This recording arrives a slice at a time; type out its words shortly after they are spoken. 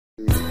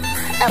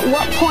At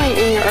what point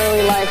in your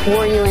early life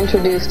were you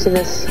introduced to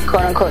this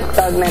quote-unquote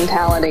thug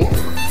mentality?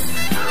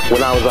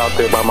 When I was out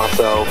there by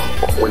myself,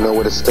 with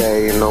nowhere to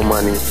stay and no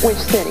money. Which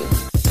city?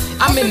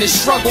 I'm in the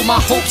struggle, my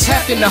hopes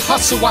have in the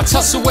hustle. I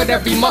tussle with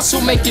every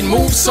muscle, making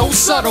moves so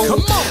subtle.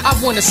 I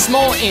want a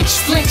small inch,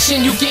 flinch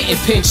and you getting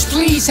pinched.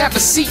 Please have a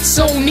seat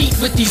so neat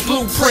with these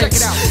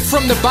blueprints.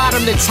 From the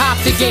bottom to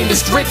top, the game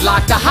is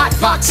gridlocked. The hot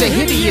box, a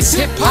hideous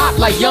hip-hop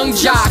like Young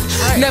Jock.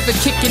 Never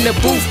kicking the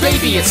booth,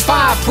 baby, it's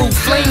fireproof.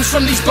 Flames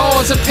from these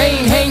balls of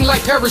pain hang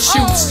like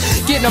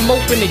parachutes. Get them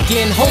open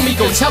again, homie,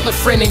 go tell a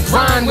friend. And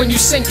grind when you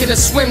sink in a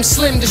swim,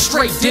 slim to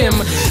straight dim.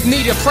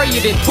 Need a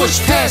prayer, then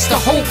push past the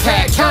whole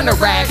pack.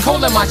 Counteract,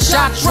 calling my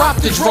shot, drop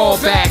the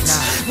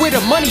drawbacks. With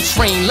a money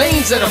train,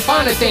 lanes are the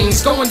finer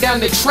things. Going down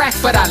the track,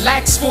 but I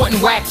lack sport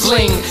and whack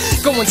bling.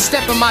 Go and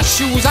step in my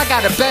shoes, I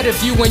got a better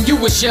view when you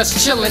was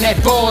just chilling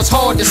at bars,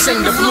 hard to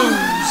sing the blues.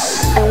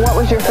 And what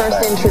was your first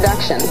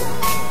introduction?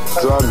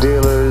 Drug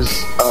dealers,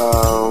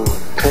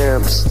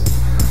 pimps,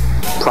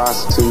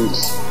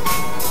 prostitutes.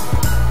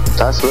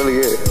 That's really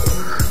it.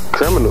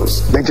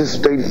 Criminals. They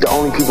the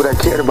only people that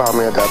cared about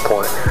me at that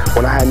point.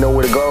 When I had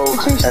nowhere to go,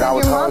 but you said and I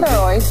was your mother hungry.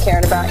 always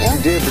cared about you.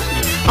 She did,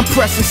 I'm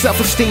pressing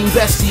self-esteem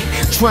bestie,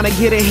 trying to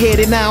get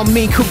ahead and I don't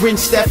mean Corinne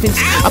Steffens.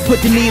 I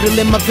put the needle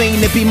in my vein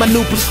to be my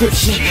new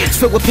prescription. It's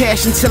filled with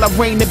passion till I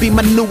reign to be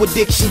my new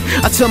addiction.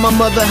 I tell my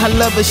mother I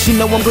love her, she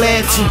know I'm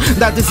glad to.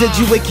 Doctor said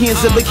you with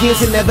cancer, but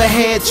cancer never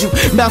had you.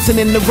 Bouncing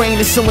in the rain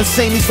is so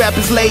insane, these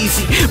rappers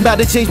lazy. About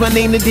to change my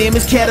name to damn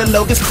his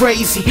catalog, it's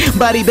crazy.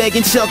 Body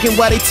bagging, chucking,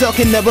 while they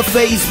talking never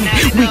faze me.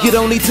 We could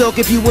only talk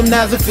if you were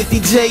Nas or 50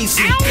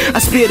 Jay-Z. I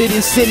spit it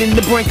and sit in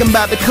the brink, I'm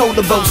about to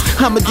coda boast.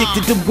 I'm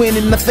addicted to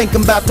winning, I think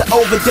I'm about to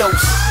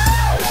overdose.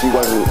 She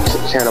wasn't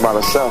caring about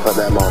herself at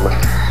that moment.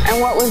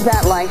 And what was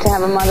that like to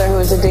have a mother who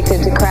was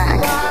addicted to crack?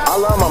 I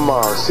love my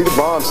mom. She the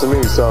bomb to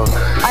me, so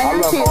I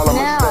know love she all is of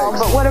her now, mistakes.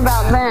 but what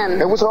about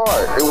then? It was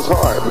hard. It was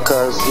hard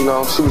because, you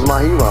know, she was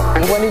my hero.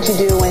 And what did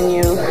you do when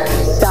you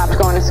stopped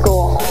going to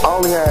school? I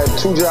only had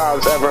 2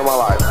 jobs ever in my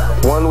life.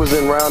 One was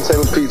in Round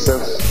Table Pizza.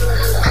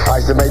 I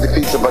used to make the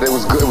pizza, but it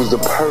was good. It was the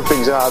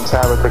perfect job to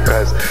have it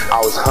because I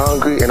was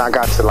hungry and I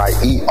got to like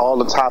eat all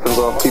the toppings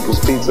off people's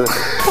pizza.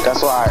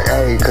 That's why,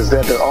 because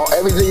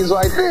everything is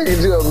right there.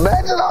 Could you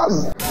imagine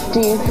us? Do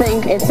you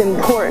think it's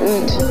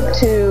important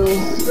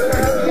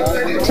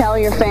to tell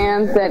your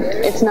fans that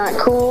it's not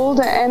cool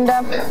to end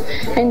up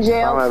in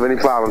jail? I don't have any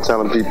problem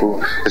telling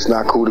people it's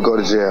not cool to go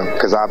to jail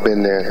because I've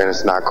been there and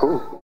it's not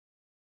cool.